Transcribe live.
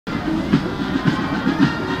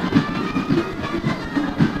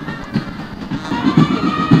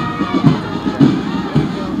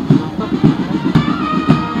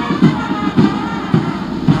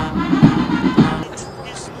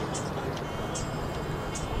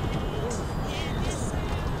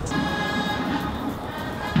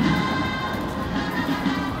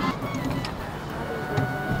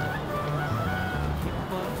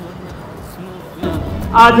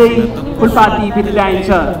आजै फुलपाती भित्राइन्छ।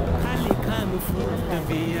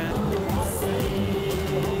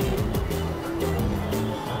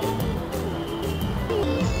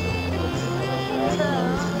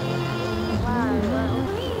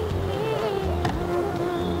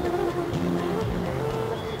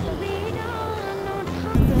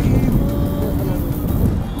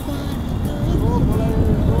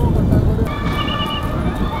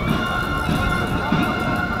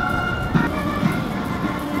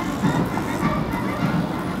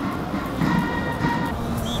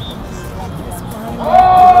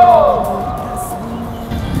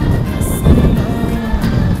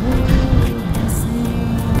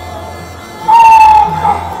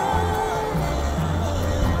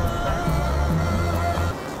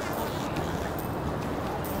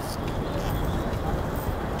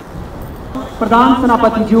 प्रधान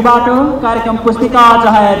सेनापतिज्यूबाट कार्यक्रम पुस्तिका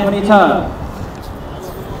जाहेर हुनेछ।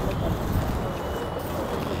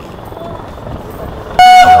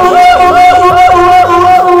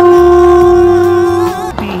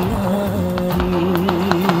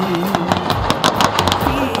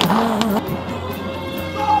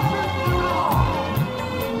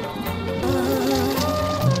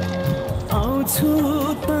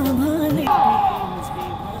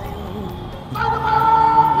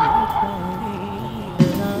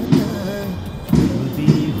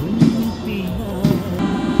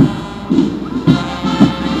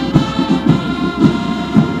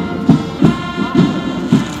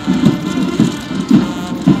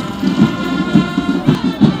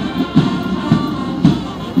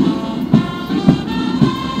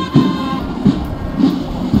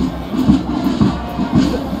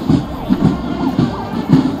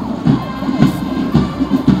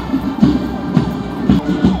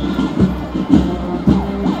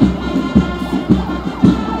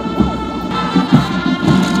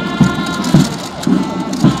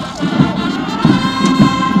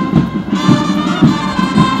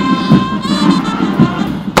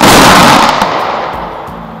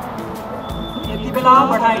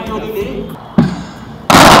 बढाई टोलीले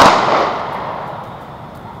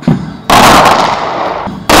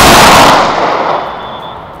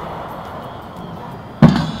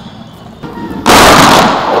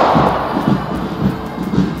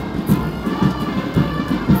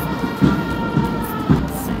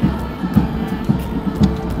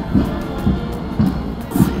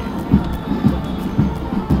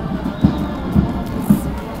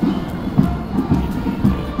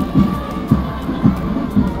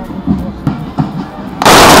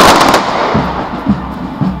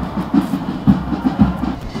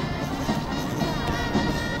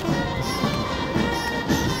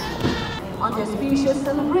on the auspicious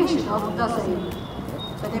celebration of Dasai,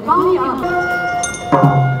 the Nepali Army.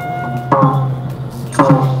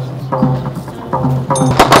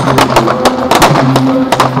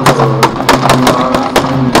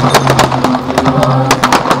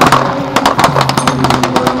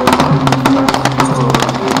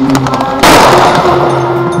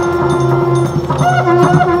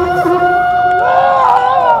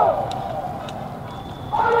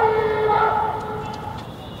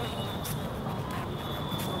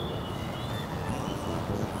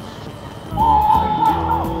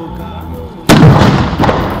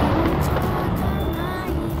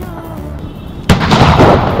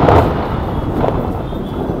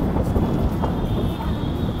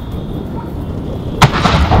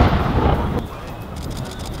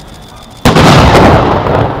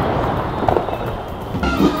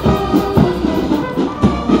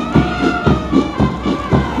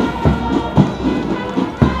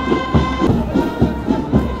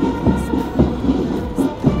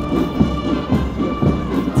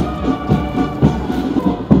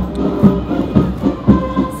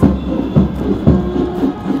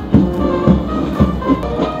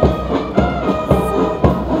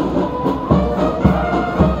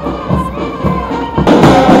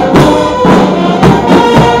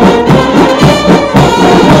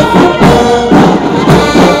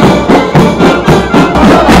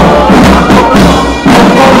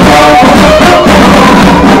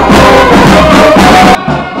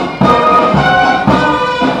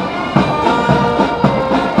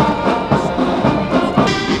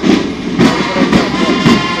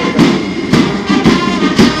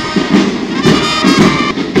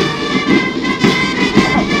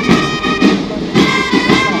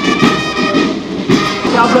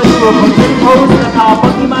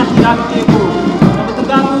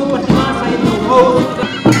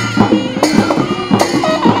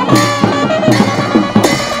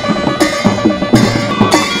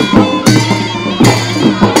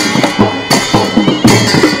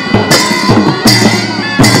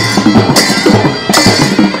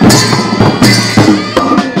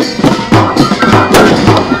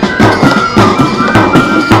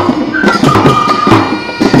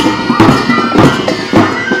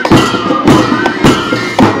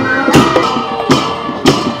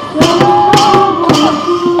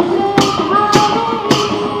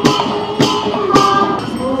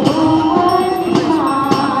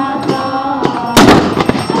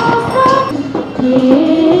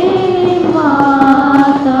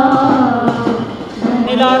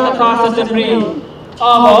 the Khas Assembly of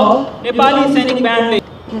Nepali Sainik Band.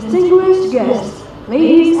 Distinguished guests,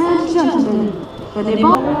 ladies and gentlemen, the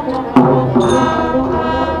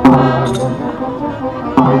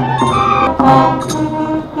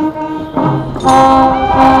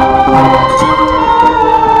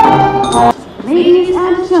Ladies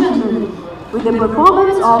and gentlemen, with the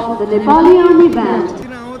performance of the Nepali Army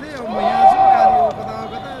Band.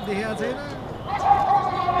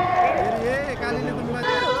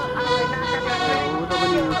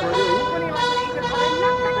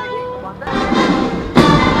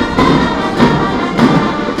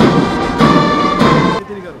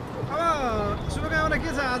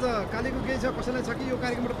 कसैलाई छ कि यो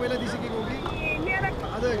कार्यक्रमबाट पहिला दिइसकेको हो कि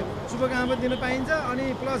आज शुभकामना दिन पाइन्छ अनि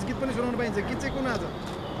प्लस गीत पनि सुनाउन पाइन्छ गीत चाहिँ कुन आज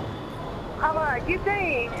अब गीत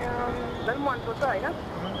चाहिँ झन् मनपर्छ होइन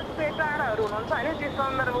जस्तै टाढाहरू हुनुहुन्छ होइन त्यो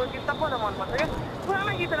सन्दर्भको गीत सबभन्दा मनपर्छ क्या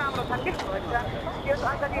पुरानो गीत राम्रो छन् क्या त्यो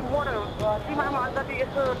अलिकति मोड दिमागमा अलिकति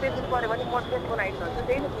यस्तो टेन्सन पऱ्यो भने मोड चेन्ज बनाइदिनुहुन्छ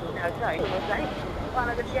त्यही नै सुनिहाल्छ है हुनुहुन्छ है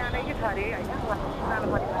उहाँलाई चाहिँ बिहानै छ अरे होइन सानो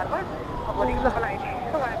परिवारमा अब भोलिको लागि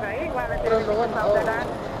उहाँको है उहाँलाई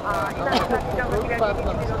चाहिँ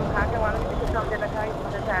सम्झना सम्झना चाहिँ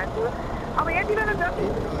भन्न चाहन्छु अब यति बेला जति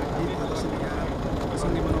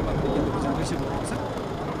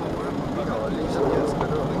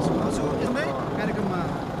कार्यक्रममा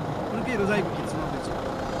उनकै रोजाइको गीत सुनाउँदैछु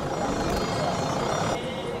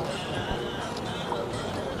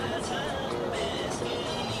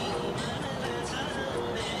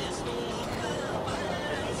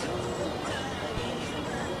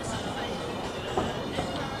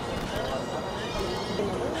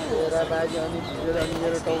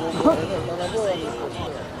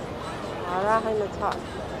राखेन छ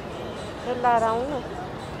त्यसलाई आउनु